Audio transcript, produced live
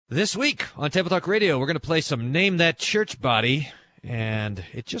This week on Table Talk Radio, we're going to play some Name That Church Body, and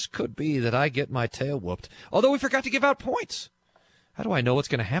it just could be that I get my tail whooped. Although we forgot to give out points. How do I know what's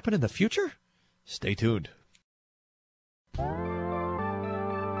going to happen in the future? Stay tuned.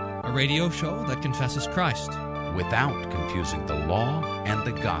 A radio show that confesses Christ without confusing the law and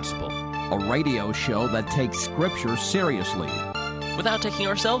the gospel. A radio show that takes Scripture seriously without taking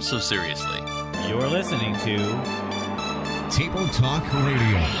ourselves so seriously. You're listening to Table Talk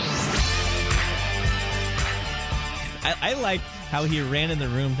Radio. I like how he ran in the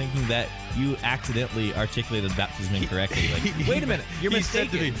room thinking that you accidentally articulated baptism incorrectly. Like, wait a minute, you're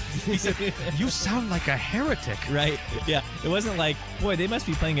mistaken. He said, you sound like a heretic. Right, yeah. It wasn't like, boy, they must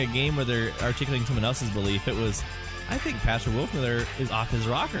be playing a game where they're articulating someone else's belief. It was, I think Pastor Wolfmiller is off his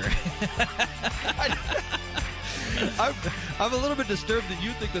rocker. I'm a little bit disturbed that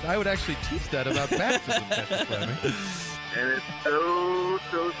you think that I would actually teach that about baptism, Pastor Fleming. And it's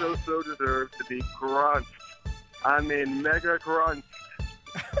so deserved to be crunched. I mean, mega crunch.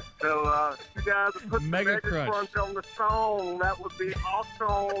 So, you guys would put mega crunch on the song. That would be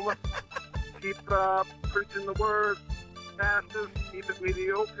awesome. Keep preaching the word, pastors. Keep it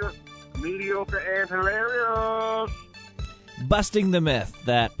mediocre and hilarious. Busting the myth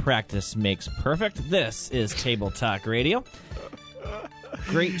that practice makes perfect. This is Table Talk Radio.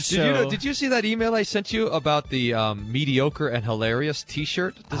 Great show. Did you see that email I sent you about the mediocre and hilarious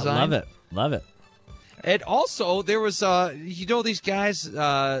T-shirt design? Love it. And also, there was, these guys,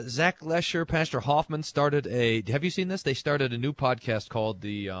 Zach Lesher, Pastor Hoffman started have you seen this? They started a new podcast called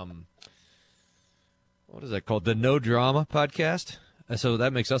the, what is that called? The No Drama Podcast. So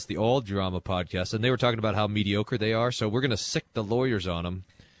that makes us the All Drama Podcast. And they were talking about how mediocre they are. So we're going to sick the lawyers on them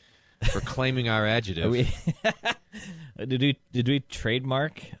for claiming our adjective. Did we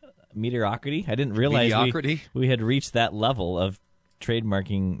trademark mediocrity? I didn't realize we had reached that level of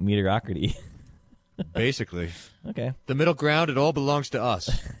trademarking mediocrity. Basically. Okay. The middle ground, it all belongs to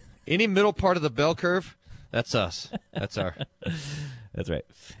us. Any middle part of the bell curve, that's us. That's right.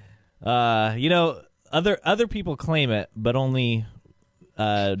 Other people claim it, but only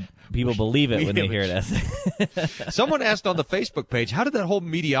people believe it when they hear it. Someone asked on the Facebook page, how did that whole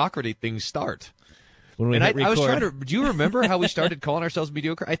mediocrity thing start? I was trying to. Do you remember how we started calling ourselves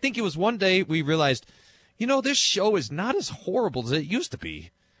mediocre? I think it was one day we realized, this show is not as horrible as it used to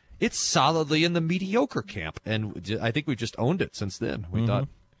be. It's solidly in the mediocre camp, and I think we've just owned it since then. We thought,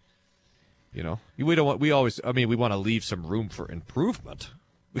 we don't want. We want to leave some room for improvement.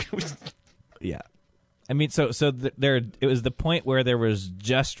 Yeah, I mean, so there. It was the point where there was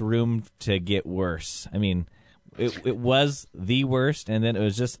just room to get worse. I mean. It was the worst, and then it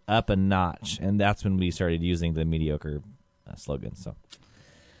was just up a notch, and that's when we started using the mediocre slogan. So,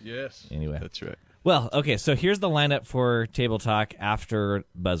 yes, anyway, that's right. Well, okay, so here's the lineup for Table Talk after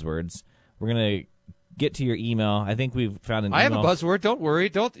buzzwords. We're gonna get to your email. I think we've found an email. I have a buzzword. Don't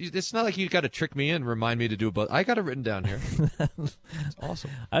worry. It's not like you got to trick me and remind me to do a buzz. I got it written down here. It's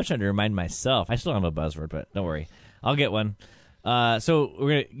awesome. I was trying to remind myself. I still don't have a buzzword, but don't worry, I'll get one. So we're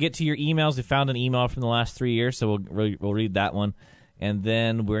going to get to your emails. We found an email from the last 3 years, so we'll read that one. And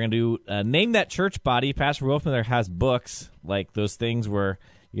then we're going to do Name That Church Body. Pastor Wolfmiller has books, like those things where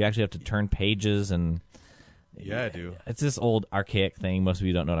you actually have to turn pages. And yeah, I do. It's this old archaic thing. Most of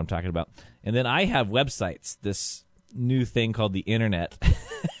you don't know what I'm talking about. And then I have websites, this new thing called the Internet.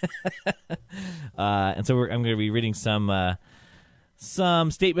 And so I'm going to be reading some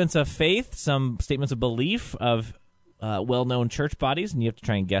statements of faith, some statements of belief of well-known church bodies, and you have to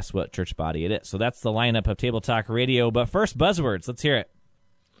try and guess what church body it is. So that's the lineup of Table Talk Radio. But first, buzzwords. Let's hear it.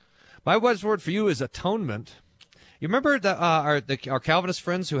 My buzzword for you is atonement. You remember our Calvinist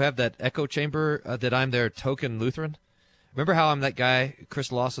friends who have that echo chamber that I'm their token Lutheran? Remember how I'm that guy,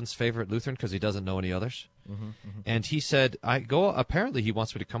 Chris Lawson's favorite Lutheran, because he doesn't know any others? And he said, apparently he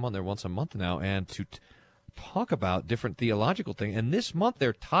wants me to come on there once a month now and to talk about different theological things. And this month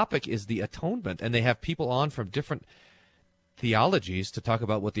their topic is the atonement, and they have people on from different theologies to talk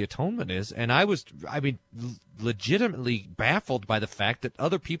about what the atonement is. And I was legitimately baffled by the fact that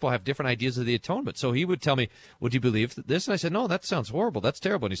other people have different ideas of the atonement. So he would tell me, would you believe this? And I said, no, that sounds horrible. That's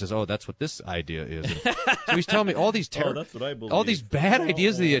terrible. And he says, oh, that's what this idea is. And so he's telling me all these that's what I believe. all these bad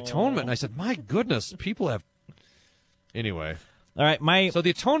ideas of the atonement. And I said, my goodness, people have. Anyway. All right. So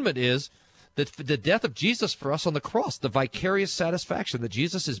the atonement is the death of Jesus for us on the cross, the vicarious satisfaction that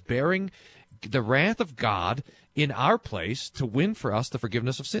Jesus is bearing the wrath of God in our place to win for us the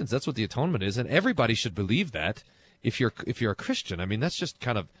forgiveness of sins. That's what the atonement is, and everybody should believe that if you're a Christian. I mean,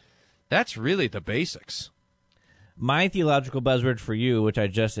 that's really the basics. My theological buzzword for you, which I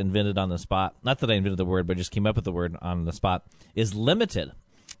just invented on the spot, not that I invented the word, but just came up with the word on the spot, is limited.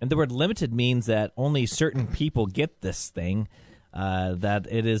 And the word limited means that only certain people get this thing, that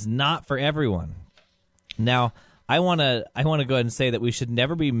it is not for everyone. Now, I want to go ahead and say that we should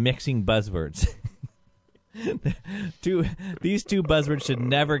never be mixing buzzwords. These two buzzwords should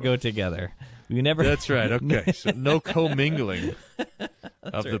never go together. We never. That's right. Okay, so no commingling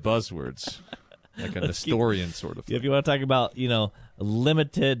of the buzzwords, like a Nestorian sort of thing. If you want to talk about,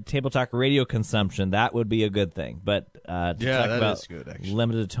 limited Table Talk radio consumption, that would be a good thing. But to talk about is good, actually.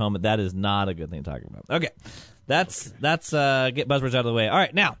 limited atonement, that is not a good thing to talk about. Okay, that's get buzzwords out of the way. All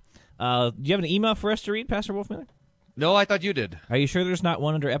right, now, do you have an email for us to read, Pastor Wolfmiller? No, I thought you did. Are you sure there's not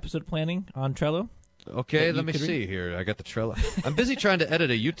one under episode planning on Trello? Okay, let me see here. I got the Trello. I'm busy trying to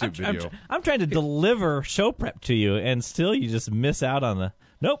edit a YouTube video. I'm trying to deliver show prep to you, and still you just miss out on the...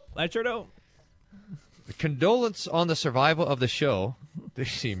 Nope, I sure don't. Condolence on the survival of the show.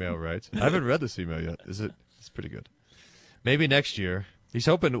 This email writes. I haven't read this email yet. It's pretty good. Maybe next year. He's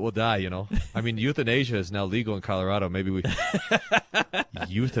hoping it will die, I mean, euthanasia is now legal in Colorado. Maybe we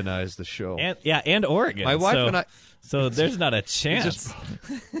euthanize the show. And Oregon. My wife and I... So there's not a chance.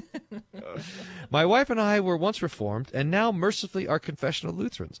 My wife and I were once Reformed and now mercifully are confessional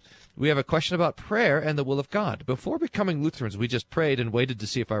Lutherans. We have a question about prayer and the will of God. Before becoming Lutherans, we just prayed and waited to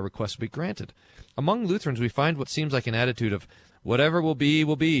see if our requests would be granted. Among Lutherans, we find what seems like an attitude of whatever will be,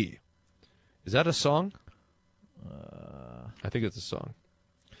 will be. Is that a song? I think it's a song.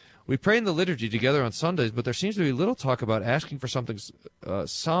 We pray in the liturgy together on Sundays, but there seems to be little talk about asking for something,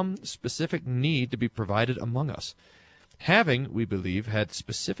 some specific need to be provided among us. Having, we believe, had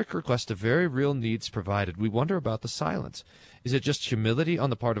specific requests of very real needs provided, we wonder about the silence. Is it just humility on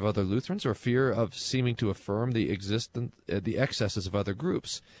the part of other Lutherans, or fear of seeming to affirm the excesses of other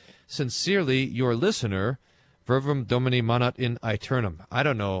groups? Sincerely, your listener, Verbum Domini Manat in Aeternum. I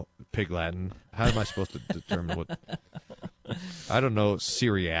don't know Pig Latin. How am I supposed to determine what... I don't know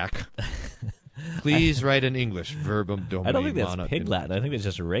Syriac. Please write in English. Verbum Domini. I don't think that's Pig Latin. I think it's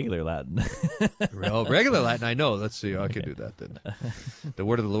just regular Latin. Well, regular Latin, I know. Let's see. I can do that then. The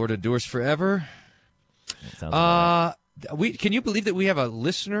word of the Lord endures forever. Can you believe that we have a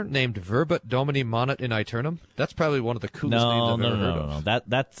listener named Verbum Domini Manat in Aeternum? That's probably one of the coolest names I've ever heard of. No.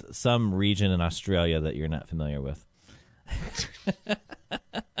 That's some region in Australia that you're not familiar with.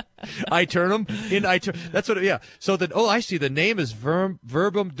 Aeternum in Aeternum. That's what. Yeah. So that. Oh, I see. The name is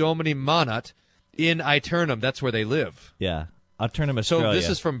Verbum Domini Manat in Aeternum. That's where they live. Yeah, Aeternum, Australia. So this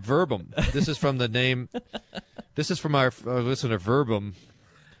is from Verbum. This is from the name. This is from our listener Verbum.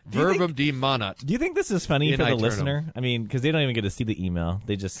 Verbum de Manat. Do you think this is funny for the Aeternum. listener? I mean, because they don't even get to see the email;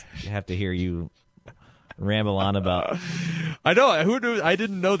 they just have to hear you ramble on about. I know. Who knew? I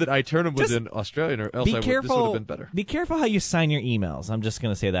didn't know that Aeternum was in Australia, or else this would have been better. Be careful how you sign your emails. I'm just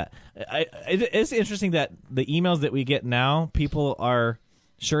going to say that. It's interesting that the emails that we get now, people are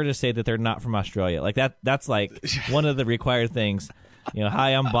sure to say that they're not from Australia. Like that. That's like one of the required things. Hi,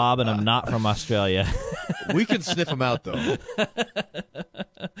 I'm Bob, and I'm not from Australia. We can sniff them out, though.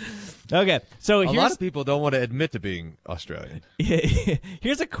 Okay, so a lot of people don't want to admit to being Australian.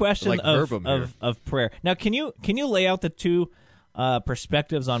 Here's a question of prayer. Now, can you lay out the two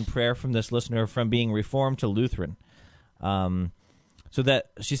perspectives on prayer from this listener from being Reformed to Lutheran? So that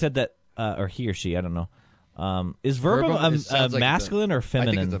she said that, or he or she, I don't know. Is verbum a masculine or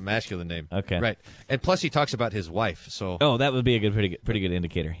feminine? I think it's a masculine name. Okay, right. And plus, he talks about his wife. So that would be a pretty good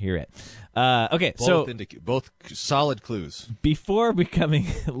indicator. You're right. Okay, both solid clues. Before becoming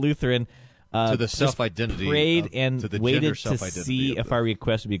Lutheran, to the self-identity, prayed and waited to see if our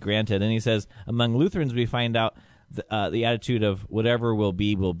request would be granted. And he says, among Lutherans, we find out the attitude of whatever will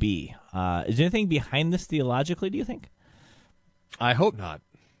be, will be. Is there anything behind this theologically? Do you think? I hope not.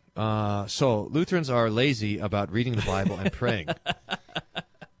 So Lutherans are lazy about reading the Bible and praying.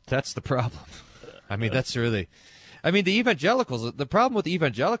 That's the problem. I mean, that's really... I mean, the problem with the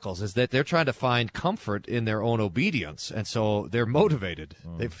evangelicals is that they're trying to find comfort in their own obedience, and so they're motivated.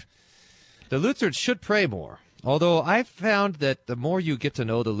 The Lutherans should pray more, although I've found that the more you get to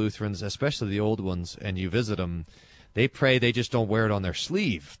know the Lutherans, especially the old ones, and you visit them, they pray, they just don't wear it on their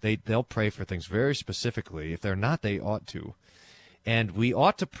sleeve. They'll pray for things very specifically. If they're not, they ought to. And we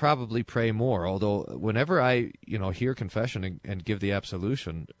ought to probably pray more, although whenever I, hear confession and give the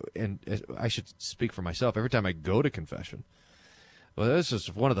absolution, and I should speak for myself, every time I go to confession, well, this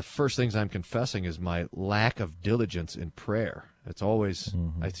is one of the first things I'm confessing is my lack of diligence in prayer. It's always,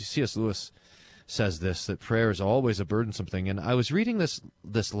 C.S. Lewis says this, that prayer is always a burdensome thing. And I was reading this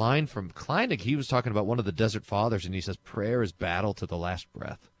line from Kleinig. He was talking about one of the Desert Fathers, and he says, prayer is battle to the last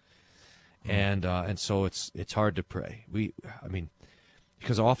breath. And so it's hard to pray.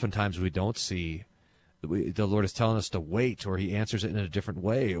 Because oftentimes we don't see the Lord is telling us to wait, or he answers it in a different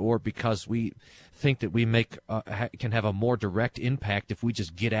way, or because we think that we can have a more direct impact if we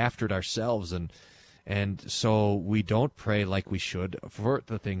just get after it ourselves, and so we don't pray like we should for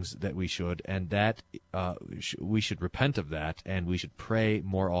the things that we should, and that we should repent of that, and we should pray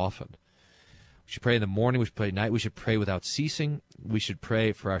more often. We should pray in the morning, we should pray at night, we should pray without ceasing, we should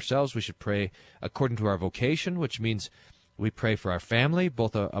pray for ourselves, we should pray according to our vocation, which means we pray for our family,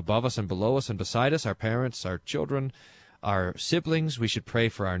 both above us and below us and beside us, our parents, our children, our siblings. We should pray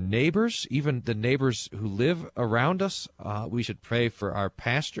for our neighbors, even the neighbors who live around us. We should pray for our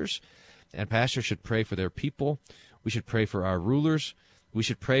pastors, and pastors should pray for their people. We should pray for our rulers. We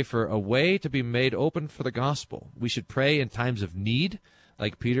should pray for a way to be made open for the gospel. We should pray in times of need,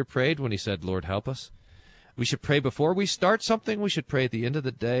 like Peter prayed when he said, Lord, help us. We should pray before we start something. We should pray at the end of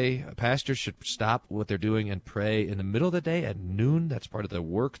the day. Pastors should stop what they're doing and pray in the middle of the day at noon. That's part of the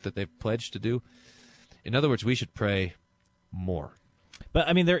work that they've pledged to do. In other words, we should pray more. But,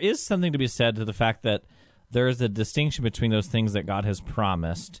 I mean, there is something to be said to the fact that there is a distinction between those things that God has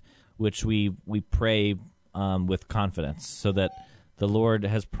promised, which we pray with confidence, so that the Lord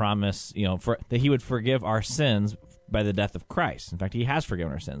has promised, that he would forgive our sins by the death of Christ. In fact, he has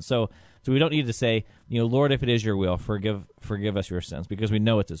forgiven our sins. So we don't need to say, Lord, if it is your will, forgive us your sins, because we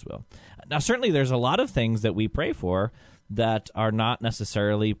know it's his will. Now, certainly there's a lot of things that we pray for that are not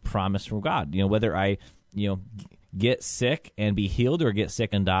necessarily promised from God. Whether I, get sick and be healed or get sick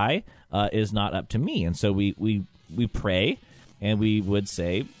and die is not up to me. And so we pray, and we would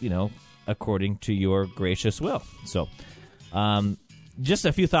say, according to your gracious will. So, just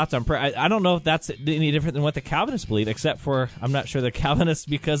a few thoughts on prayer. I don't know if that's any different than what the Calvinists believe, except for I'm not sure the Calvinists,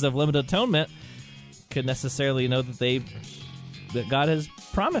 because of limited atonement, could necessarily know that God has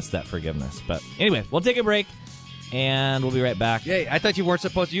promised that forgiveness. But anyway, we'll take a break, and we'll be right back. Yay, I thought you weren't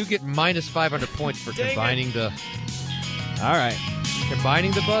supposed to. You get minus 500 points for combining the... All right.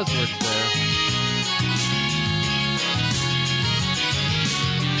 Combining the buzzwords there.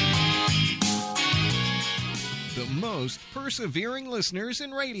 Most persevering listeners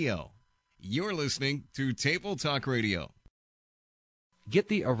in radio. You're listening to Table Talk Radio. Get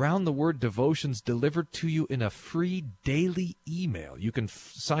the Around the Word devotions delivered to you in a free daily email. You can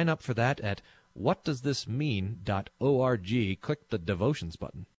sign up for that at whatdoesthismean.org. Click the devotions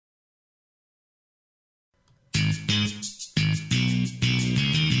button.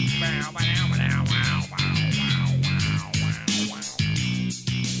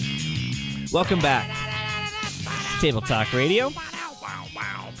 Welcome back. Table Talk Radio.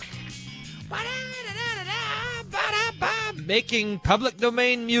 Making public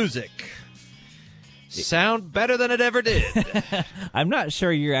domain music sound better than it ever did. I'm not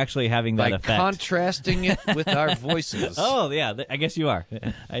sure you're actually having that effect. By contrasting it with our voices. Oh, yeah, I guess you are.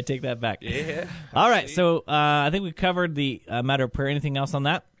 I take that back. Yeah. All right, so I think we covered the matter of prayer. Anything else on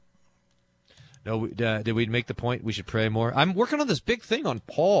that? No, did we make the point we should pray more? I'm working on this big thing on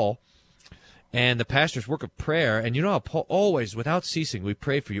Paul and the pastor's work of prayer. And you know how Paul always, without ceasing, we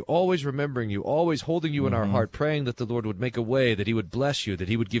pray for you, always remembering you, always holding you in our heart, praying that the Lord would make a way, that he would bless you, that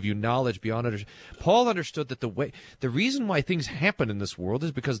he would give you knowledge beyond understanding. Paul understood that the reason why things happen in this world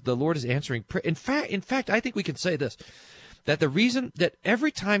is because the Lord is answering prayer. In fact, I think we can say this, that the reason that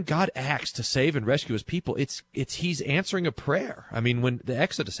every time God acts to save and rescue his people, it's he's answering a prayer. I mean, when the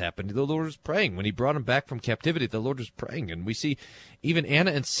Exodus happened, the Lord was praying. When he brought them back from captivity, the Lord was praying. And we see even Anna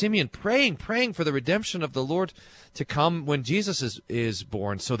and Simeon praying for the redemption of the Lord to come when Jesus is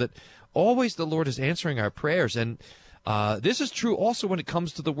born, so that always the Lord is answering our prayers. And this is true also when it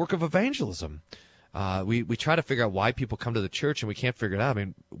comes to the work of evangelism. We try to figure out why people come to the church, and we can't figure it out. I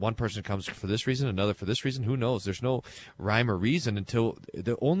mean, one person comes for this reason, another for this reason. Who knows? There's no rhyme or reason until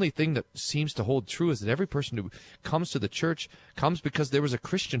the only thing that seems to hold true is that every person who comes to the church comes because there was a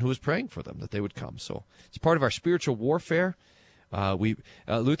Christian who was praying for them, that they would come. So it's part of our spiritual warfare.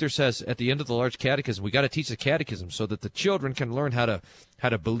 Luther says at the end of the large catechism, we got to teach the catechism so that the children can learn how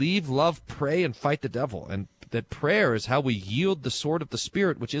to believe, love, pray, and fight the devil. And that prayer is how we yield the sword of the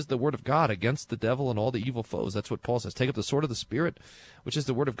Spirit, which is the word of God, against the devil and all the evil foes. That's what Paul says. Take up the sword of the Spirit, which is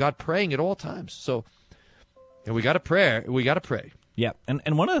the word of God, praying at all times. So, and we got to pray. We got to pray. Yeah,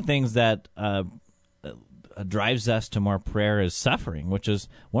 and one of the things that drives us to more prayer is suffering, which is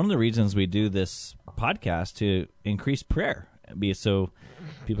one of the reasons we do this podcast, to increase prayer. So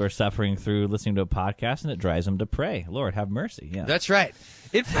people are suffering through listening to a podcast, and it drives them to pray. Lord, have mercy. Yeah, that's right.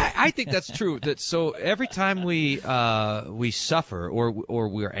 In fact, I think that's true. So every time we suffer or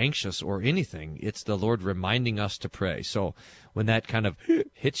we're anxious or anything, it's the Lord reminding us to pray. So when that kind of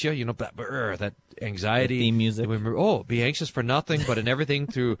hits you, that anxiety, the theme music. Remember, be anxious for nothing, but in everything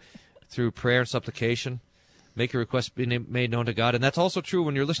through through prayer and supplication. Make your request be made known to God. And that's also true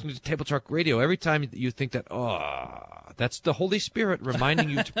when you're listening to Table Talk Radio. Every time you think that, that's the Holy Spirit reminding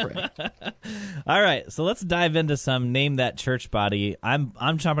you to pray. All right, so let's dive into some Name That Church Body. I'm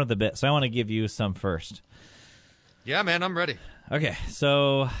chomping at the bit, so I want to give you some first. Yeah, man, I'm ready. Okay,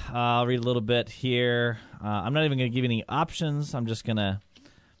 so I'll read a little bit here. I'm not even going to give you any options. I'm just gonna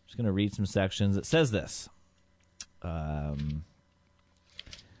read some sections. It says this. Here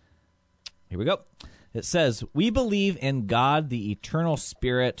we go. It says, "We believe in God, the eternal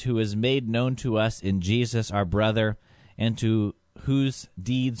Spirit, who is made known to us in Jesus, our brother, and to whose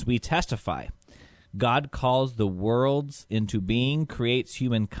deeds we testify. God calls the worlds into being, creates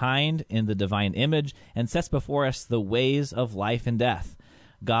humankind in the divine image, and sets before us the ways of life and death.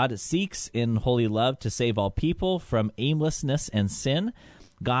 God seeks in holy love to save all people from aimlessness and sin.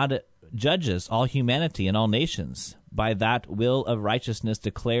 God judges all humanity and all nations by that will of righteousness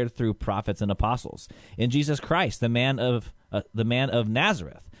declared through prophets and apostles. In Jesus Christ, the man of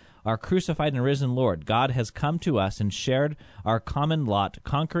Nazareth, our crucified and risen Lord, God has come to us and shared our common lot,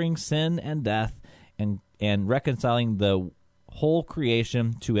 conquering sin and death and reconciling the whole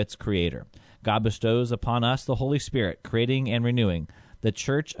creation to its Creator. God bestows upon us the Holy Spirit, creating and renewing the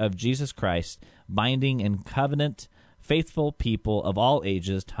Church of Jesus Christ, binding in covenant faithful people of all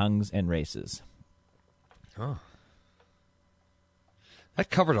ages, tongues, and races." Oh. That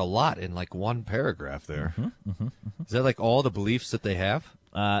covered a lot in like one paragraph there. Is that like all the beliefs that they have?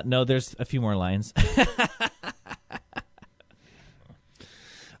 No, there's a few more lines.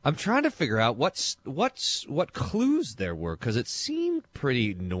 I'm trying to figure out what clues there were, because it seemed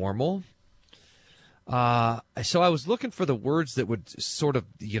pretty normal. So I was looking for the words that would sort of,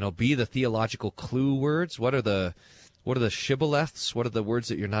 be the theological clue words. What are the shibboleths? What are the words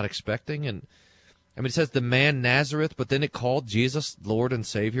that you're not expecting? And I mean, it says the man Nazareth, but then it called Jesus Lord and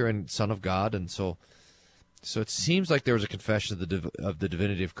Savior and Son of God, and so it seems like there was a confession of the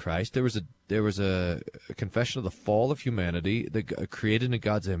divinity of Christ. There was a confession of the fall of humanity, created in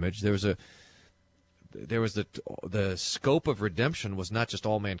God's image. There was the scope of redemption was not just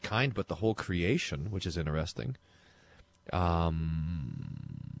all mankind, but the whole creation, which is interesting. I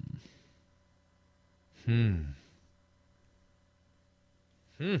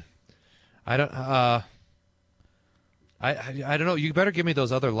don't know. You better give me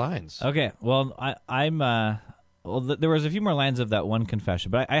those other lines. Okay. Well, there was a few more lines of that one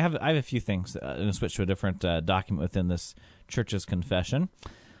confession, but I have a few things. I'm going to switch to a different document within this church's confession.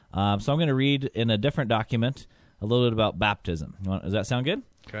 So I'm going to read in a different document a little bit about baptism. Does that sound good?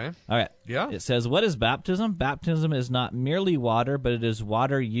 Okay. All right. Yeah. It says, "What is baptism? Baptism is not merely water, but it is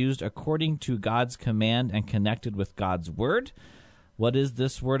water used according to God's command and connected with God's word. What is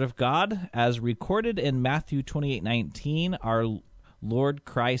this word of God? As recorded in Matthew 28:19, our Lord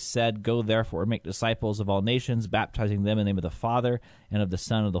Christ said, 'Go therefore, make disciples of all nations, baptizing them in the name of the Father and of the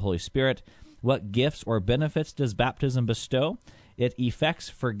Son and of the Holy Spirit.' What gifts or benefits does baptism bestow? It effects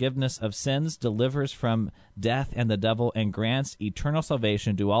forgiveness of sins, delivers from death and the devil, and grants eternal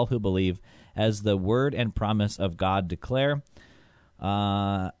salvation to all who believe, as the word and promise of God declare."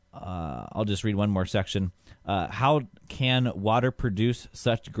 I'll just read one more section. "How can water produce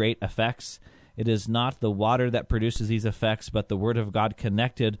such great effects? It is not the water that produces these effects, but the word of God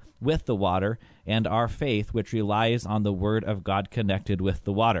connected with the water, and our faith, which relies on the word of God connected with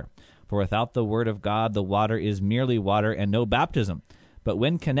the water. For without the word of God, the water is merely water and no baptism. But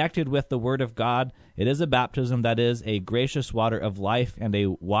when connected with the word of God, it is a baptism that is a gracious water of life and a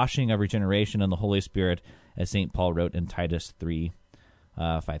washing of regeneration in the Holy Spirit, as St. Paul wrote in Titus 3,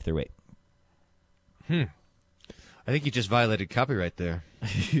 5-8. I think you just violated copyright there.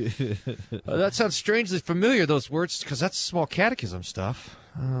 That sounds strangely familiar, those words, because that's small catechism stuff.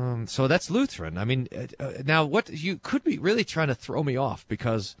 So that's Lutheran. I mean, now what you could be really trying to throw me off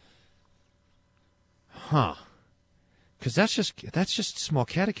because, because that's just small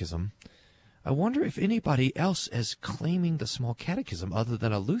catechism. I wonder if anybody else is claiming the small catechism other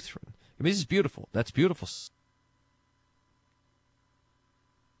than a Lutheran. I mean, this is beautiful. That's beautiful.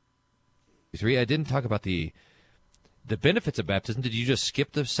 3. I didn't talk about the benefits of baptism. Did you just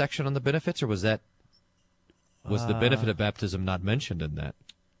skip the section on the benefits, or was the benefit of baptism not mentioned in that?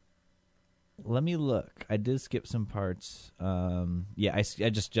 Let me look. I did skip some parts. Yeah, I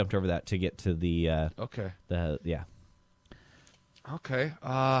just jumped over that to get to the okay. Yeah. Okay.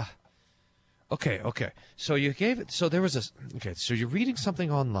 Okay. So you gave it. So there was a. Okay. So you're reading something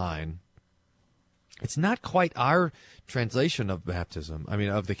online. It's not quite our translation of baptism. I mean,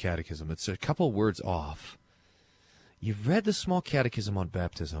 of the catechism. It's a couple words off. You've read the small catechism on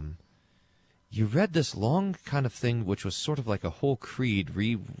baptism. you read this long kind of thing, which was sort of like a whole creed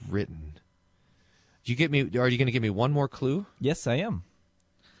rewritten. Are you going to give me one more clue? Yes, I am.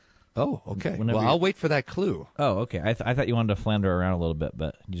 Oh, okay. Whenever Well, I'll wait for that clue. Oh, okay. I thought you wanted to flounder around a little bit,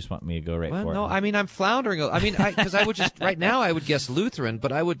 but you just want me to go right for it. No, I mean, I'm floundering. I mean, because I would just right now I would guess Lutheran,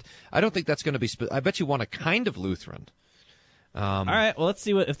 but I don't think that's going to be. I bet you want a kind of Lutheran. All right. Well, let's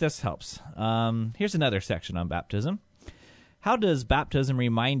see if this helps. Here's another section on baptism. How does baptism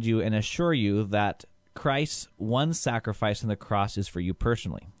remind you and assure you that Christ's one sacrifice on the cross is for you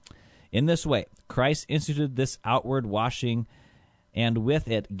personally? In this way, Christ instituted this outward washing, and with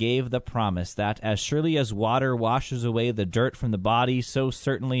it gave the promise that as surely as water washes away the dirt from the body, so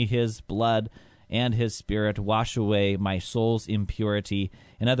certainly his blood and his Spirit wash away my soul's impurity,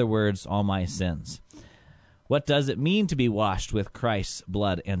 in other words, all my sins. What does it mean to be washed with Christ's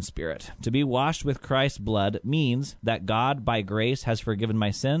blood and Spirit? To be washed with Christ's blood means that God, by grace, has forgiven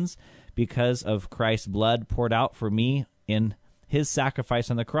my sins because of Christ's blood poured out for me in his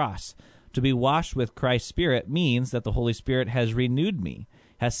sacrifice on the cross. To be washed with Christ's Spirit means that the Holy Spirit has renewed me,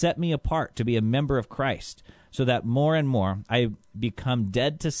 has set me apart to be a member of Christ, so that more and more I become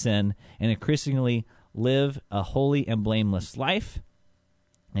dead to sin and increasingly live a holy and blameless life.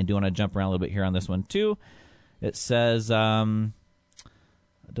 I do want to jump around a little bit here on this one, too. It says, does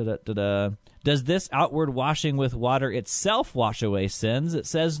this outward washing with water itself wash away sins? It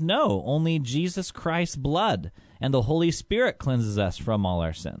says, no, only Jesus Christ's blood and the Holy Spirit cleanses us from all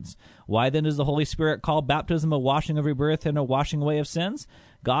our sins. Why then does the Holy Spirit call baptism a washing of rebirth and a washing away of sins?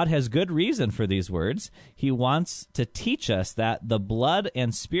 God has good reason for these words. He wants to teach us that the blood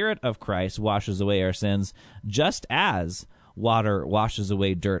and Spirit of Christ washes away our sins, just as water washes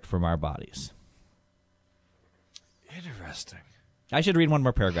away dirt from our bodies. Interesting. I should read one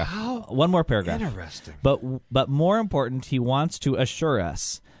more paragraph. One more paragraph. Interesting. But more important, he wants to assure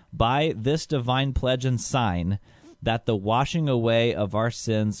us by this divine pledge and sign that the washing away of our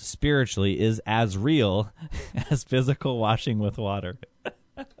sins spiritually is as real as physical washing with water.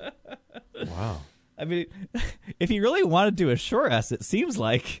 Wow. I mean, if he really wanted to assure us, it seems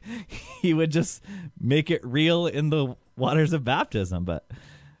like he would just make it real in the waters of baptism, but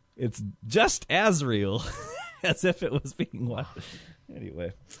it's just as real as if it was being washed.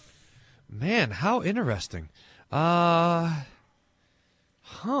 Anyway. Man, how interesting. Huh.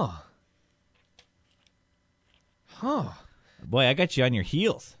 Boy, I got you on your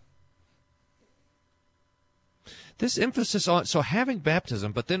heels. This emphasis on having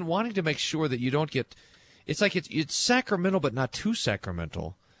baptism, but then wanting to make sure that you don't get. It's like it's sacramental, but not too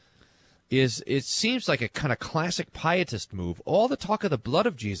sacramental. It seems like a kind of classic pietist move. All the talk of the blood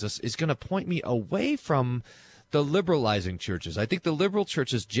of Jesus is going to point me away from the liberalizing churches. I think the liberal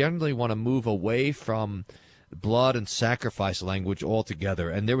churches generally want to move away from blood and sacrifice language altogether,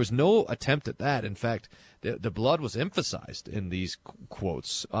 and there was no attempt at that. In fact, the blood was emphasized in these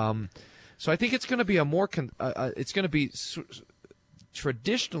quotes. So I think it's going to be it's going to be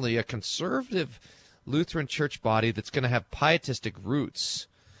traditionally a conservative Lutheran church body that's going to have pietistic roots.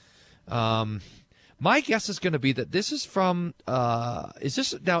 My guess is going to be that this is from. Is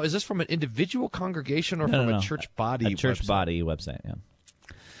this from an individual congregation or from a church body? A church website? body website. Yeah.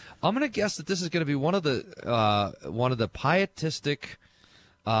 I'm going to guess that this is going to be one of the pietistic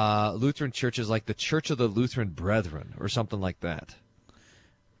Lutheran churches, like the Church of the Lutheran Brethren, or something like that.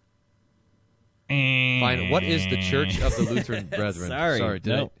 Fine. What is the Church of the Lutheran Brethren? Sorry,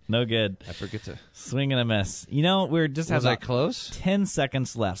 no good. I forget to swing and a miss. You know, we're just was I about close? 10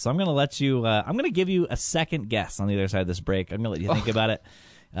 seconds left, so I'm going to let you. I'm going to give you a second guess on the other side of this break. I'm going to let you think about it.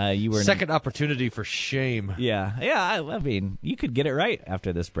 You were second opportunity for shame. Yeah. I mean, you could get it right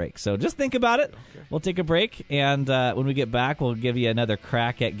after this break. So just think about it. Okay. We'll take a break, and when we get back, we'll give you another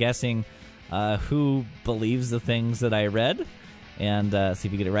crack at guessing who believes the things that I read, and see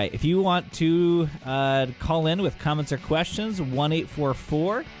if you get it right. If you want to call in with comments or questions,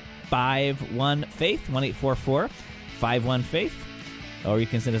 1-844-51-FAITH, 1-844-51-FAITH. Or you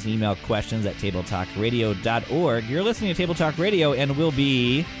can send us an email, questions at tabletalkradio.org. You're listening to Table Talk Radio, and we'll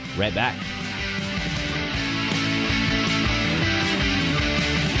be right back.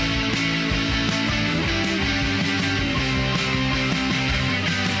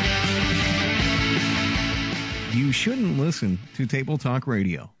 You shouldn't listen to Table Talk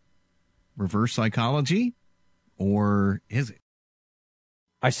Radio. Reverse psychology? Or is it?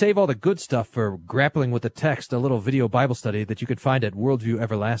 I save all the good stuff for grappling with the text, a little video Bible study that you could find at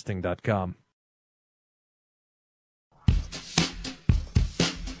worldvieweverlasting.com.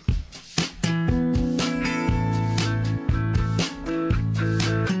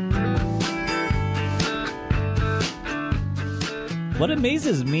 What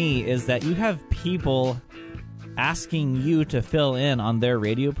amazes me is that you have people asking you to fill in on their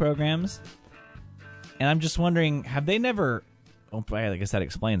radio programs, and I'm just wondering, have they never... Oh, I guess that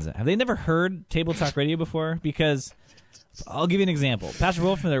explains it. Have they never heard Table Talk Radio before? Because I'll give you an example. Pastor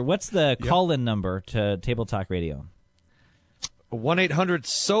Wolfmuller, what's the call-in number to Table Talk Radio?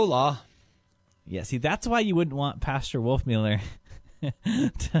 1-800-SOLA. Yeah, see, that's why you wouldn't want Pastor Wolfmuller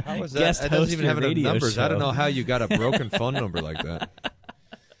to How is that? guest It host doesn't even your have enough radio numbers. show. I don't know how you got a broken phone number like that.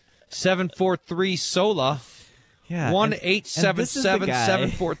 743-SOLA. Yeah,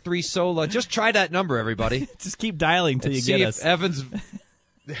 1-877-743-SOLA. Just try that number, everybody. Just keep dialing till And you see get if us. Evan's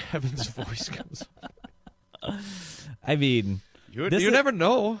voice comes. I mean, You This is- never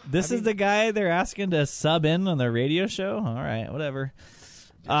know. this is the guy they're asking to sub in on their radio show? All right, whatever.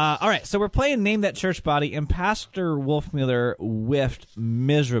 All right, so we're playing Name That Church Body, and Pastor Wolfmuller whiffed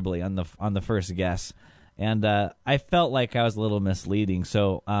miserably on the first guess. And I felt like I was a little misleading,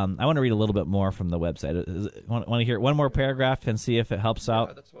 so I want to read a little bit more from the website. Want to hear one more paragraph and see if it helps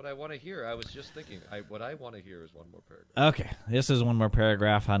out? That's what I want to hear. I was just thinking. What I want to hear is one more paragraph. Okay, this is one more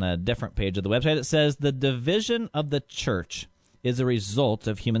paragraph on a different page of the website. It says, the division of the church is a result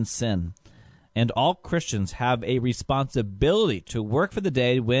of human sin, and all Christians have a responsibility to work for the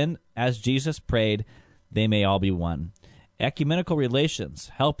day when, as Jesus prayed, they may all be one. Ecumenical relations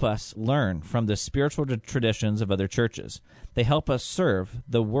help us learn from the spiritual traditions of other churches. They help us serve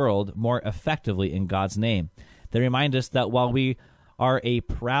the world more effectively in God's name. They remind us that while we are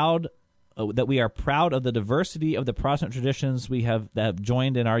proud of the diversity of the Protestant traditions that have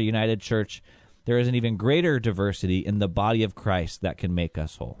joined in our united church, there is an even greater diversity in the body of Christ that can make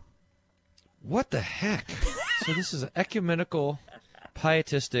us whole. What the heck? So this is an ecumenical,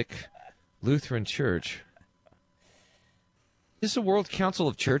 pietistic Lutheran church. Is this a World Council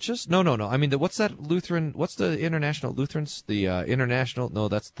of Churches? No. I mean, what's that Lutheran? What's the International Lutherans? The International? No,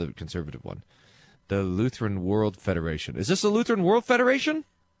 that's the conservative one. The Lutheran World Federation. Is this the Lutheran World Federation?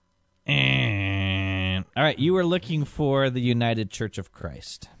 And all right, you were looking for the United Church of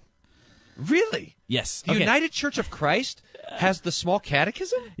Christ. Really? Yes. The Okay. United Church of Christ has the small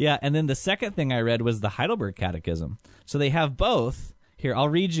catechism? Yeah, and then the second thing I read was the Heidelberg Catechism. So they have both. Here, I'll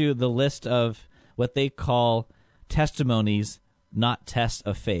read you the list of what they call testimonies, not tests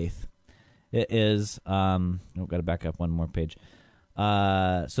of faith. It is, got to back up one more page.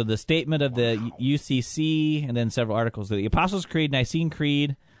 So the statement of the UCC, and then several articles. The Apostles' Creed, Nicene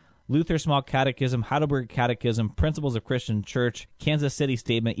Creed, Luther Small Catechism, Heidelberg Catechism, Principles of Christian Church, Kansas City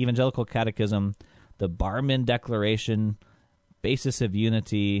Statement, Evangelical Catechism, the Barmen Declaration, Basis of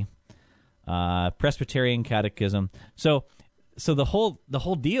Unity, Presbyterian Catechism. So the whole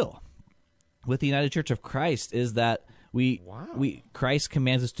deal with the United Church of Christ is that Christ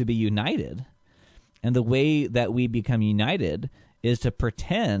commands us to be united, and the way that we become united is to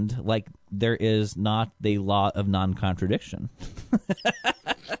pretend like there is not the law of non-contradiction.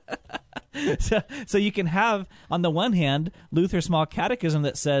 So you can have, on the one hand, Luther's Small Catechism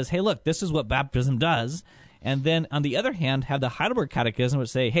that says, hey, look, this is what baptism does. And then, on the other hand, have the Heidelberg Catechism which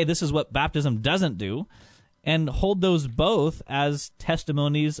say, hey, this is what baptism doesn't do, and hold those both as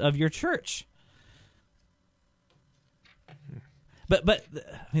testimonies of your church. But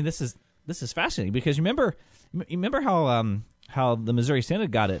I mean, this is fascinating, because you remember how the Missouri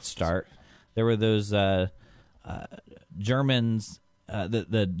Synod got its start. There were those Germans,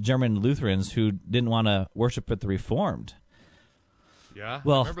 the German Lutherans who didn't want to worship with the Reformed. Yeah,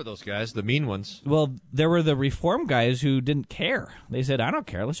 well, I remember those guys, the mean ones. Well, there were the Reformed guys who didn't care. They said, I don't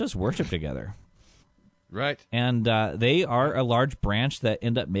care, let's just worship together. Right. And they are a large branch that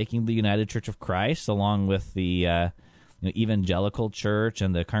end up making the United Church of Christ, along with the evangelical church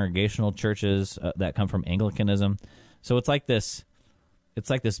and the congregational churches that come from Anglicanism. So it's like this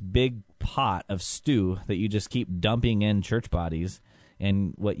big pot of stew that you just keep dumping in church bodies,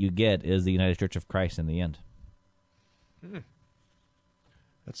 and what you get is the United Church of Christ in the end.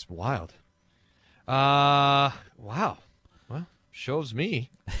 That's wild. Wow. Well, shows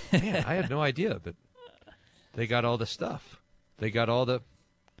me. Man, I had no idea, but they got all the stuff. They got all the...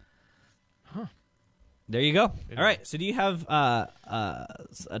 There you go. All right. So do you have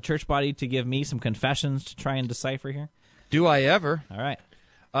a church body to give me some confessions to try and decipher here? Do I ever? All right.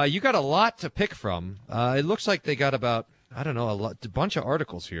 You got a lot to pick from. It looks like they got about, a bunch of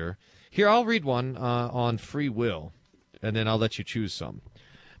articles here. Here, I'll read one on free will, and then I'll let you choose some.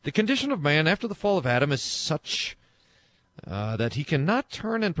 The condition of man after the fall of Adam is such that he cannot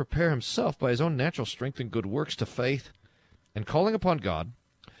turn and prepare himself by his own natural strength and good works to faith and calling upon God.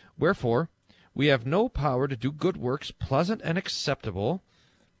 Wherefore, we have no power to do good works pleasant and acceptable.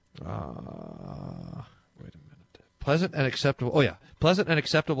 Wait a minute. pleasant and acceptable. Oh yeah, pleasant and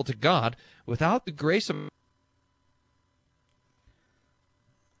acceptable to God, without the grace of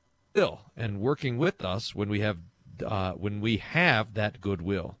will and working with us when we have that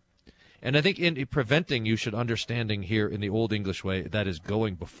goodwill. And I think in preventing, you should understanding here in the Old English way, that is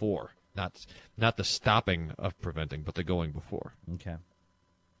going before, not the stopping of preventing, but the going before. Okay.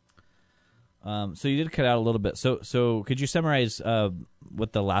 So you did cut out a little bit. So could you summarize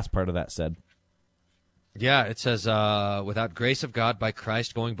what the last part of that said? Yeah, it says, without grace of God by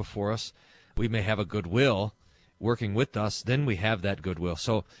Christ going before us, we may have a goodwill working with us, then we have that goodwill.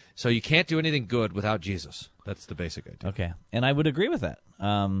 So you can't do anything good without Jesus. That's the basic idea. Okay, and I would agree with that.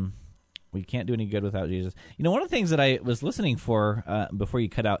 We can't do any good without Jesus. You know, one of the things that I was listening for before you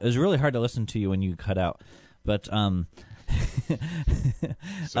cut out, it was really hard to listen to you when you cut out, but one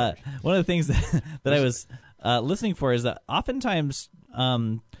of the things that I was listening for is that oftentimes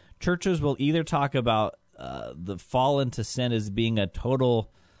churches will either talk about the fall into sin as being a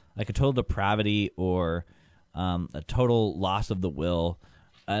total depravity or a total loss of the will,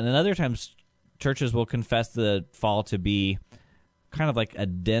 and then other times churches will confess the fall to be kind of like a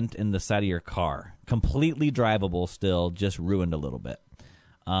dent in the side of your car, completely drivable still, just ruined a little bit.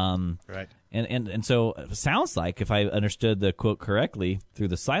 Right. And so it sounds like, if I understood the quote correctly through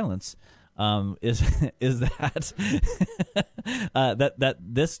the silence, is that that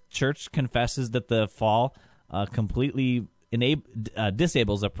this church confesses that the fall completely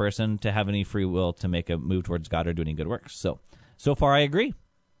disables a person to have any free will to make a move towards God or do any good works. So far, I agree.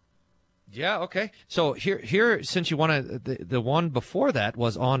 Yeah, okay. So here, since you want to, the one before that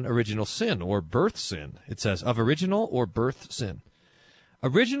was on original sin or birth sin. It says, of original or birth sin.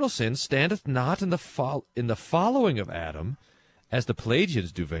 Original sin standeth not in the following of Adam, as the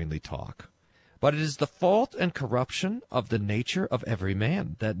Pelagians do vainly talk, but it is the fault and corruption of the nature of every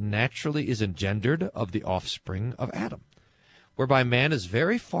man that naturally is engendered of the offspring of Adam, whereby man is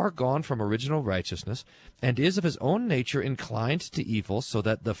very far gone from original righteousness, and is of his own nature inclined to evil, so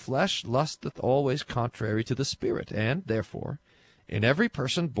that the flesh lusteth always contrary to the spirit, and, therefore, in every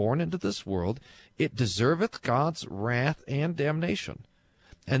person born into this world, it deserveth God's wrath and damnation.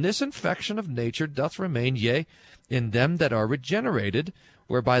 And this infection of nature doth remain, yea, in them that are regenerated,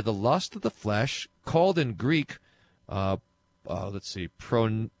 whereby the lust of the flesh, called in Greek, pornema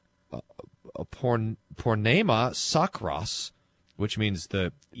sakros, which means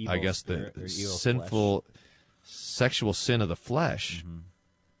the sinful sexual sin of the flesh,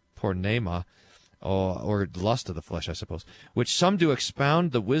 pornema, or lust of the flesh, I suppose, which some do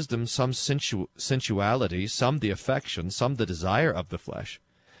expound the wisdom, some sensuality, some the affection, some the desire of the flesh,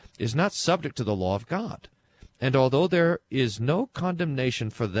 is not subject to the law of God. And although there is no condemnation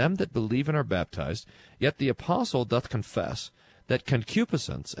for them that believe and are baptized, yet the apostle doth confess that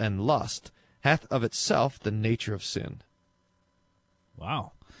concupiscence and lust hath of itself the nature of sin.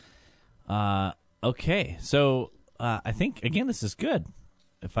 Wow. Okay, so I think, again, this is good,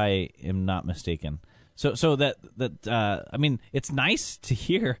 if I am not mistaken. So that I mean, it's nice to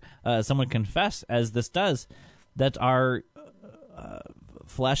hear someone confess, as this does, that our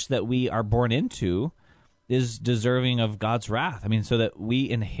flesh that we are born into is deserving of God's wrath. I mean, so that we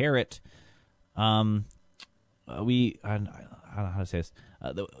inherit, I don't know how to say this,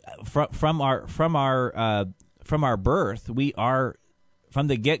 from our birth, we are from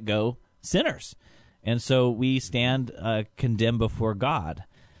the get-go sinners, and so we stand condemned before God.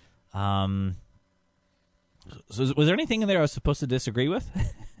 So was there anything in there I was supposed to disagree with?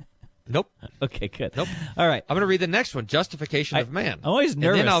 Nope. Okay, good. Nope. All right. I'm going to read the next one, justification of man. I'm always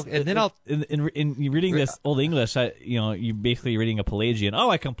nervous. And then I'll in reading this Old English, you're basically reading a Pelagian. Oh,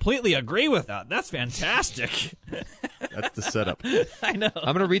 I completely agree with that. That's fantastic. That's the setup. I know.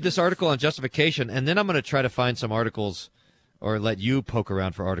 I'm going to read this article on justification, and then I'm going to try to find some articles, or let you poke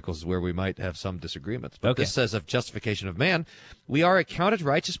around for articles where we might have some disagreements. But okay. This says of justification of man, we are accounted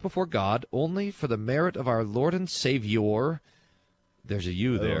righteous before God only for the merit of our Lord and Savior. There's a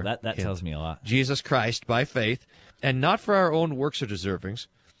you there. That tells me a lot. Jesus Christ, by faith, and not for our own works or deservings.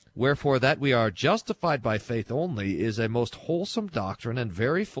 Wherefore that we are justified by faith only is a most wholesome doctrine and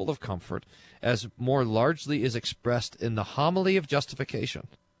very full of comfort, as more largely is expressed in the homily of justification.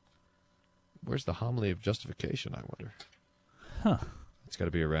 Where's the homily of justification, I wonder? Huh. It's got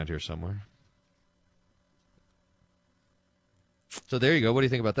to be around here somewhere. So there you go. What do you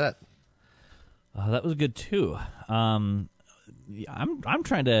think about that? That was good too. I'm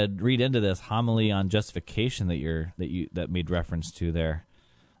trying to read into this homily on justification that made reference to there,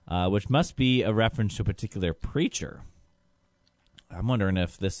 which must be a reference to a particular preacher. I'm wondering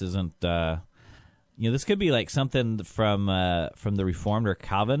if this isn't, this could be like something from the Reformed or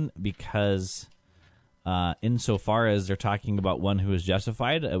Calvin, because insofar as they're talking about one who is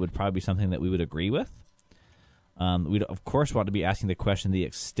justified, it would probably be something that we would agree with. We'd, of course, want to be asking the question the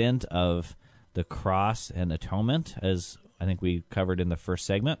extent of the cross and atonement, as I think we covered in the first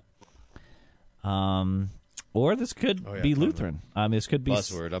segment. Or this could be Lutheran. This could be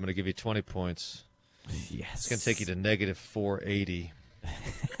buzzword. I'm going to give you 20 points. Yes. It's going to take you to negative 480.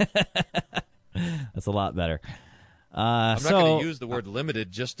 That's a lot better. I'm not going to use the word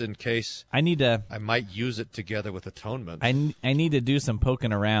limited just in case I might use it together with atonement. I need to do some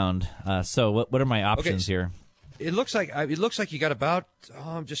poking around. So what are my options here? It looks like you got about,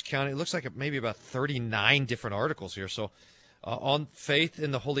 I'm just counting, it looks like maybe about 39 different articles here. So on faith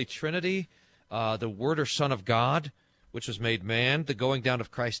in the Holy Trinity, the Word or Son of God, which was made man, the going down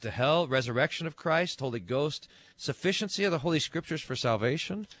of Christ to hell, resurrection of Christ, Holy Ghost, sufficiency of the Holy Scriptures for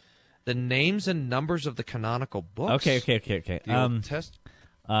salvation, the names and numbers of the canonical books. Okay. The Old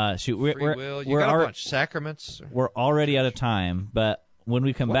Testament. Shoot, Free will. You got a bunch. Sacraments. We're already out of time, but when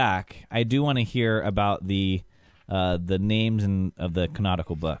we come back, I do want to hear about the names of the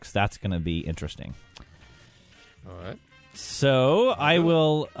canonical books. That's going to be interesting. All right. So I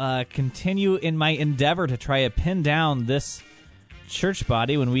will continue in my endeavor to try to pin down this church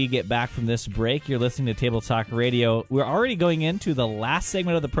body when we get back from this break. You're listening to Table Talk Radio. We're already going into the last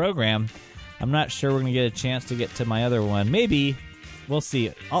segment of the program. I'm not sure we're going to get a chance to get to my other one. Maybe. We'll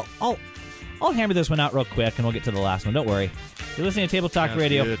see. I'll hammer this one out real quick, and we'll get to the last one. Don't worry. You're listening to Table Talk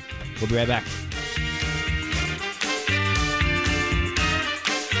Radio. Good. We'll be right back.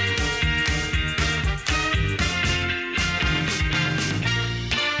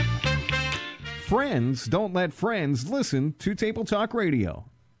 Friends don't let friends listen to Table Talk Radio.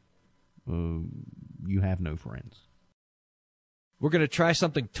 You have no friends. We're going to try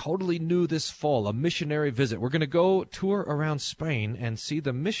something totally new this fall, a missionary visit. We're going to go tour around Spain and see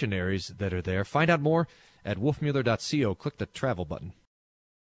the missionaries that are there. Find out more at wolfmueller.co. Click the travel button.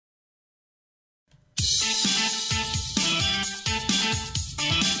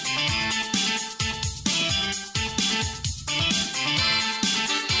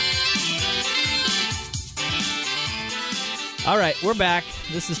 All right, we're back.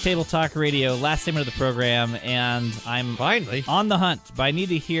 This is Table Talk Radio, last segment of the program, and I'm finally on the hunt, but I need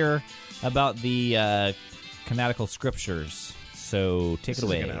to hear about the canonical scriptures. So take it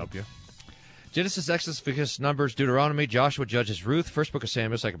away. This is going to help you. Genesis, Exodus, Leviticus, Numbers, Deuteronomy, Joshua, Judges, Ruth, First Book of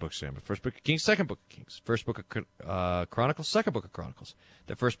Samuel, Second Book of Samuel, First Book of Kings, Second Book of Kings, First Book of Chronicles, Second Book of Chronicles,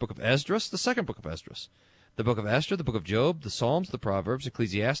 the First Book of Esdras, the Second Book of Esdras, the Book of Esther, the Book of Job, the Psalms, the Proverbs,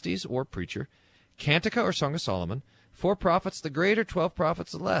 Ecclesiastes or Preacher, Cantica or Song of Solomon, 4 prophets the greater, 12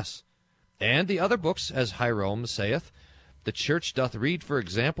 prophets the less. And the other books, as Hierome saith, the church doth read for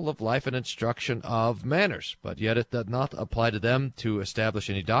example of life and instruction of manners, but yet it doth not apply to them to establish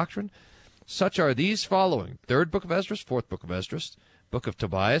any doctrine. Such are these following: 3rd Book of Esdras, 4th Book of Esdras, Book of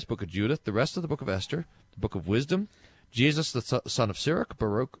Tobias, Book of Judith, the rest of the Book of Esther, the Book of Wisdom, Jesus the son of Sirach,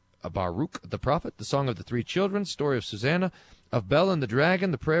 Baruch the prophet, the Song of the 3 Children, story of Susanna, of Bel and the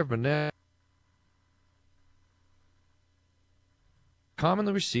Dragon, the prayer of Manasseh.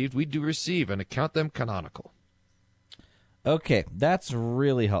 Commonly received, we do receive, and account them canonical. Okay, that's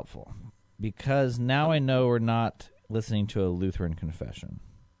really helpful, because now I know we're not listening to a Lutheran confession.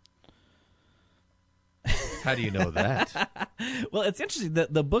 How do you know that? Well, it's interesting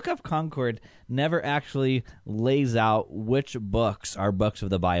that the Book of Concord never actually lays out which books are books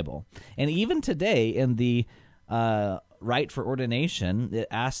of the Bible. And even today in the rite for ordination, it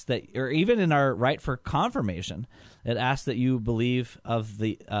asks that, or even in our rite for confirmation, it asks that you believe of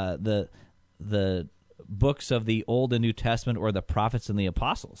the books of the Old and New Testament or the prophets and the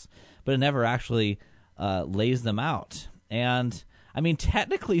apostles. But it never actually lays them out. And I mean,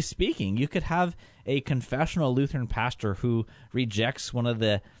 technically speaking, you could have a confessional Lutheran pastor who rejects one of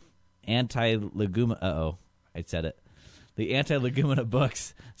the anti-legumena. I said it. The anti-legumena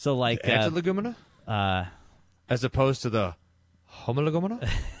books. So, like the anti-legumena, as opposed to the homolegumena.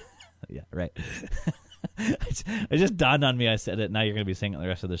 Yeah, right. It just dawned on me. I said it. Now you're going to be saying it the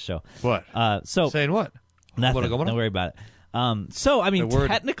rest of the show. What? Saying what? Nothing. Don't worry about it. So, I mean,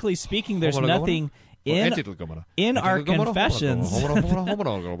 technically speaking, there's nothing in our confessions.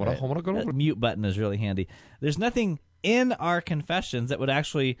 The mute button is really handy. There's nothing in our confessions that would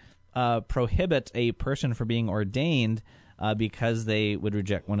actually prohibit a person from being ordained because they would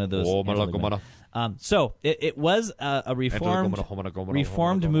reject one of those. So it was a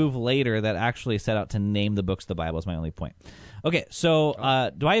reformed move later that actually set out to name the books of the Bible, is my only point. Okay,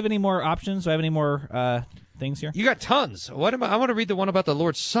 so do I have any more options? Do I have any more things here? You got tons. I want to read the one about the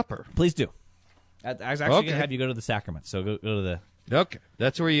Lord's Supper. Please do. I was actually going to have you go to the sacraments, so go to the... Okay,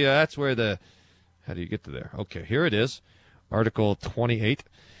 that's where the How do you get to there? Okay, here it is. Article 28.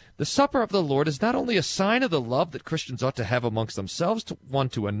 The supper of the Lord is not only a sign of the love that Christians ought to have amongst themselves one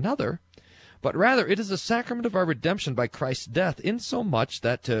to another, but rather it is a sacrament of our redemption by Christ's death, insomuch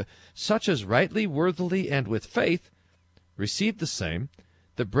that to such as rightly, worthily, and with faith receive the same,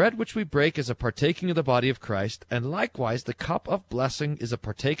 the bread which we break is a partaking of the body of Christ, and likewise the cup of blessing is a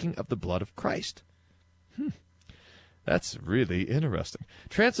partaking of the blood of Christ. That's really interesting.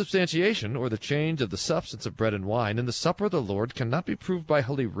 Transubstantiation, or the change of the substance of bread and wine, in the supper of the Lord cannot be proved by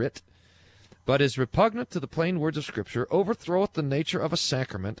Holy Writ, but is repugnant to the plain words of Scripture, overthroweth the nature of a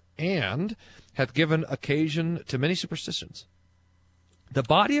sacrament, and hath given occasion to many superstitions. The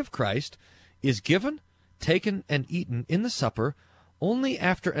body of Christ is given, taken, and eaten in the supper only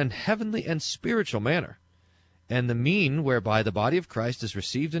after an heavenly and spiritual manner, and the mean whereby the body of Christ is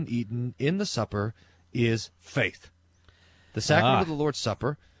received and eaten in the supper is faith. The sacrament of the Lord's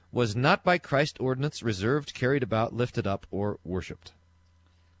Supper was not by Christ's ordinance reserved, carried about, lifted up, or worshipped.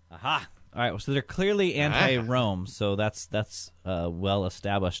 Aha! All right, so they're clearly anti-Rome, so that's well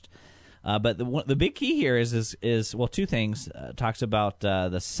established. But the big key here is well, two things. Talks about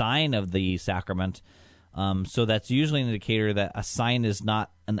the sign of the sacrament. So that's usually an indicator that a sign is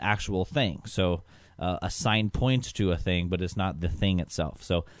not an actual thing. So a sign points to a thing, but it's not the thing itself.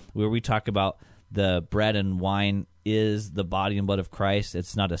 So where we talk about the bread and wine is the body and blood of Christ,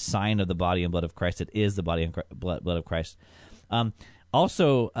 it's not a sign of the body and blood of Christ. It is the body and blood of Christ.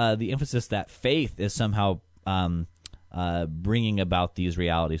 Also, the emphasis that faith is somehow bringing about these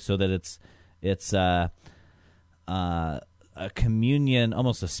realities, so that it's a communion,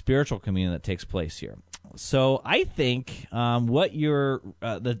 almost a spiritual communion that takes place here. So I think what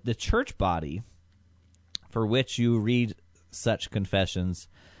the church body for which you read such confessions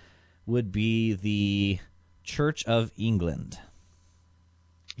would be the Church of England.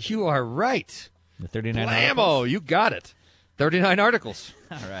 You are right. The 39 Blammo, articles? you got it. 39 articles.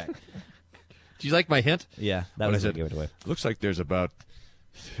 All right. Do you like my hint? Yeah, that was what gave it away. Looks like there's about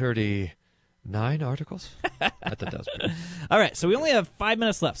 39 articles. I thought that was pretty. All right, so we only have 5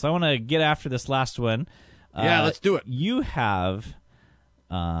 minutes left, so I want to get after this last one. Yeah, let's do it. You have...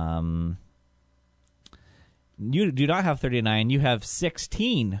 you do not have 39. You have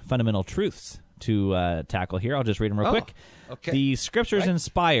 16 fundamental truths to tackle here. I'll just read them real quick. Okay. The Scriptures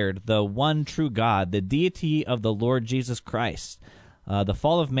inspired the one true God, the deity of the Lord Jesus Christ, the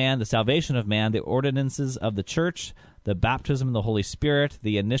fall of man, the salvation of man, the ordinances of the church, the baptism of the Holy Spirit,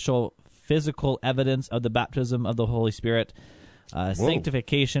 the initial physical evidence of the baptism of the Holy Spirit,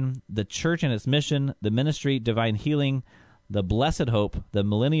 sanctification, the church and its mission, the ministry, divine healing, the blessed hope, the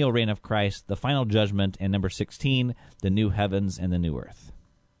millennial reign of Christ, the final judgment, and number 16, the new heavens and the new earth.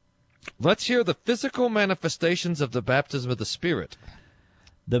 Let's hear the physical manifestations of the baptism of the Spirit.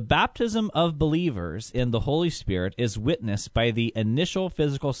 The baptism of believers in the Holy Spirit is witnessed by the initial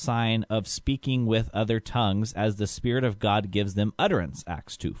physical sign of speaking with other tongues as the Spirit of God gives them utterance,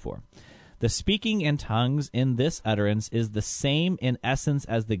 Acts 2:4. The speaking in tongues in this utterance is the same in essence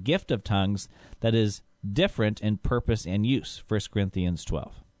as the gift of tongues that is different in purpose and use, 1 Corinthians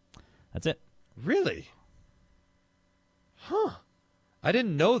 12. That's it. Really? Huh. I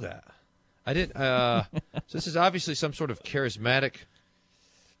didn't know that. I didn't. So this is obviously some sort of charismatic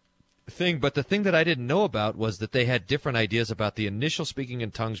thing, but the thing that I didn't know about was that they had different ideas about the initial speaking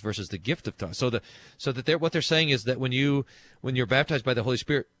in tongues versus the gift of tongues. So that what they're saying is that when you're baptized by the Holy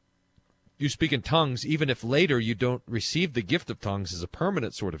Spirit, you speak in tongues, even if later you don't receive the gift of tongues as a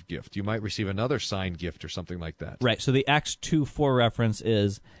permanent sort of gift. You might receive another sign gift or something like that. Right. So the Acts 2:4 reference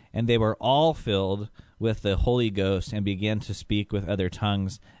is, and they were all filled with the Holy Ghost and began to speak with other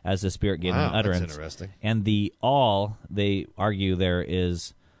tongues as the Spirit gave them utterance. That's interesting. And the all, they argue there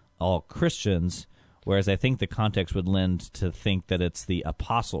is all Christians, whereas I think the context would lend to think that it's the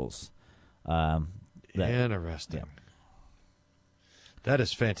apostles. Interesting. Yeah. That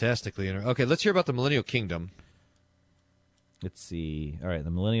is fantastically interesting. Okay, let's hear about the millennial kingdom. Let's see. All right, the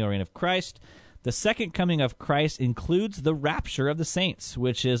millennial reign of Christ. The second coming of Christ includes the rapture of the saints,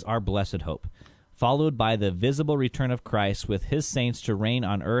 which is our blessed hope, followed by the visible return of Christ with his saints to reign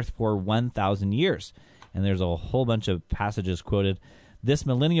on earth for 1,000 years. And there's a whole bunch of passages quoted. This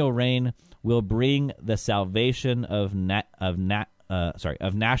millennial reign will bring the salvation of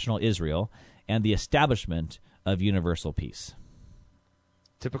national Israel and the establishment of universal peace.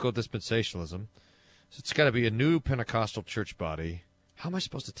 Typical dispensationalism. So it's got to be a new Pentecostal church body. How am I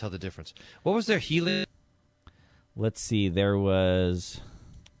supposed to tell the difference? What was their healing? Let's see. There was...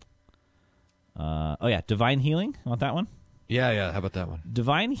 divine healing. Want that one? Yeah. How about that one?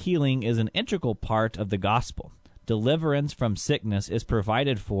 Divine healing is an integral part of the gospel. Deliverance from sickness is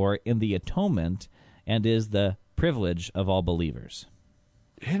provided for in the atonement and is the privilege of all believers.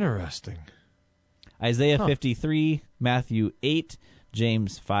 Interesting. Isaiah 53, Matthew 8,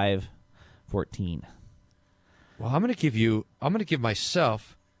 James 5:14. Well, I'm going to give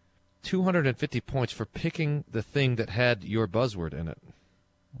myself 250 points for picking the thing that had your buzzword in it.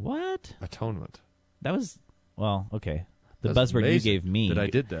 What? Atonement. That was, well, okay. The That's buzzword you amazing gave me. that I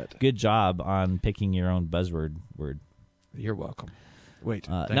did that. Good job on picking your own buzzword word. You're welcome. Wait,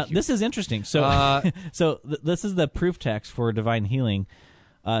 now, thank you. this is interesting. So, this is the proof text for divine healing.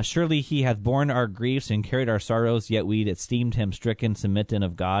 Surely he hath borne our griefs and carried our sorrows, yet we esteemed him stricken, smitten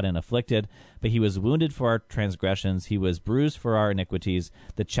of God, and afflicted. But he was wounded for our transgressions, he was bruised for our iniquities.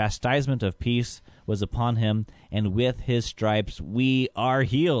 The chastisement of peace was upon him, and with his stripes we are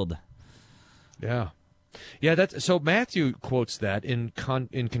healed. Yeah. Yeah, so Matthew quotes that in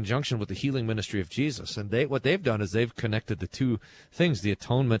conjunction with the healing ministry of Jesus, and what they've done is they've connected the two things, the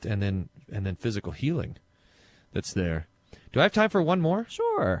atonement and then physical healing that's there. Do I have time for one more?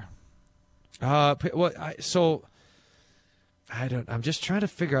 Sure. I'm just trying to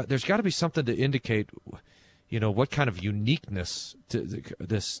figure out. There's got to be something to indicate, what kind of uniqueness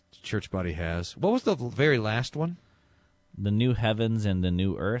this church body has. What was the very last one? The new heavens and the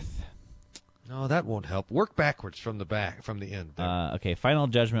new earth. No, that won't help. Work backwards from the end. Okay, final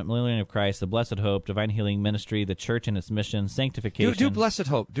judgment, millennium of Christ, the blessed hope, divine healing ministry, the church and its mission, sanctification. Do blessed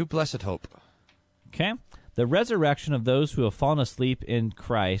hope. Do blessed hope. Okay. The resurrection of those who have fallen asleep in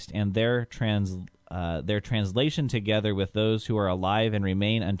Christ and their translation together with those who are alive and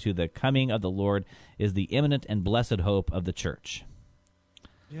remain unto the coming of the Lord is the imminent and blessed hope of the church.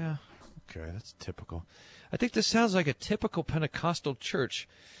 Yeah. Okay, that's typical. I think this sounds like a typical Pentecostal church.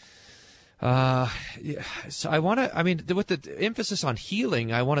 So I want to, with the emphasis on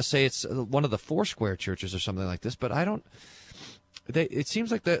healing, I want to say it's one of the Foursquare churches or something like this, but I don't. It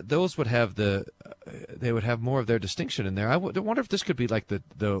seems like those would have they would have more of their distinction in there. I wonder if this could be like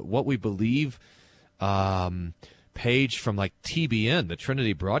the what we believe page from like TBN, the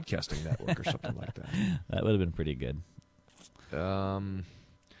Trinity Broadcasting Network, or something like that. That would have been pretty good. But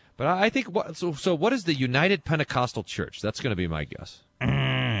I think so. What is the United Pentecostal Church? That's going to be my guess.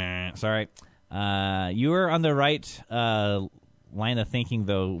 Sorry. You were on the right line of thinking,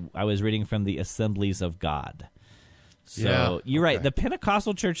 though. I was reading from the Assemblies of God. So yeah, you're right. The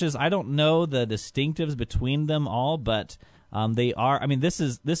Pentecostal churches, I don't know the distinctives between them all, but they are. I mean, this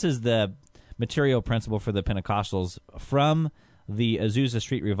is the material principle for the Pentecostals from the Azusa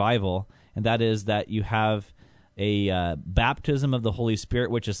Street Revival, and that is that you have a baptism of the Holy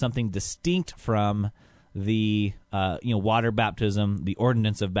Spirit, which is something distinct from the water baptism, the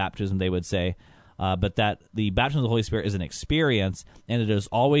ordinance of baptism, they would say, but that the baptism of the Holy Spirit is an experience, and it is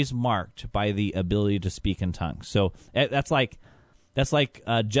always marked by the ability to speak in tongues. So that's like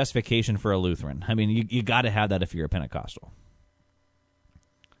justification for a Lutheran. I mean, you got to have that if you're a Pentecostal.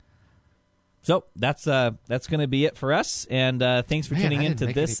 So that's going to be it for us, and thanks for tuning in to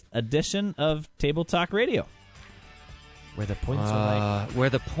this edition of Table Talk Radio. Where the points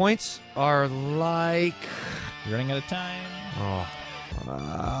are like... You're running out of time. Oh.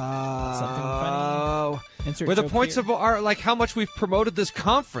 Something funny. Insert where the joke points here. are like how much we've promoted this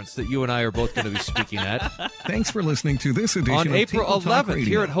conference that you and I are both going to be speaking at. Thanks for listening to this edition on of April Table Talk 11th Radio.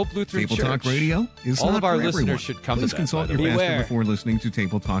 here at Hope Lutheran Table Church. Talk Radio is all not of our for listeners everyone. should come Please to that. consult by the your way. pastor before listening to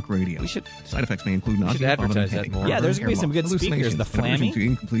Table Talk Radio. Side effects may include nausea, advertise vomiting, that more. Yeah, there's going to be some good hallucinations, speakers. The aversion Flammy. to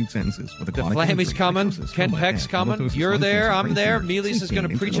incomplete sentences with The aquatic Flammy's imagery, coming. psychosis, Ken stomach Peck's ache, coming. halitosis, You're lung there. cancer, I'm brain there. tumor, Mealy's sleep is going to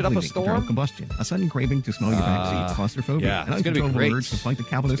pain, preach it up a internal bleeding, internal storm. combustion, a sudden craving to smell your backseat, claustrophobia, yeah, an it's gonna be uncontrollable great. urge to fight the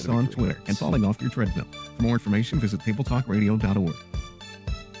Calvinists It's gonna on be Twitter, great. and falling off your treadmill. For more information, visit tabletalkradio.org.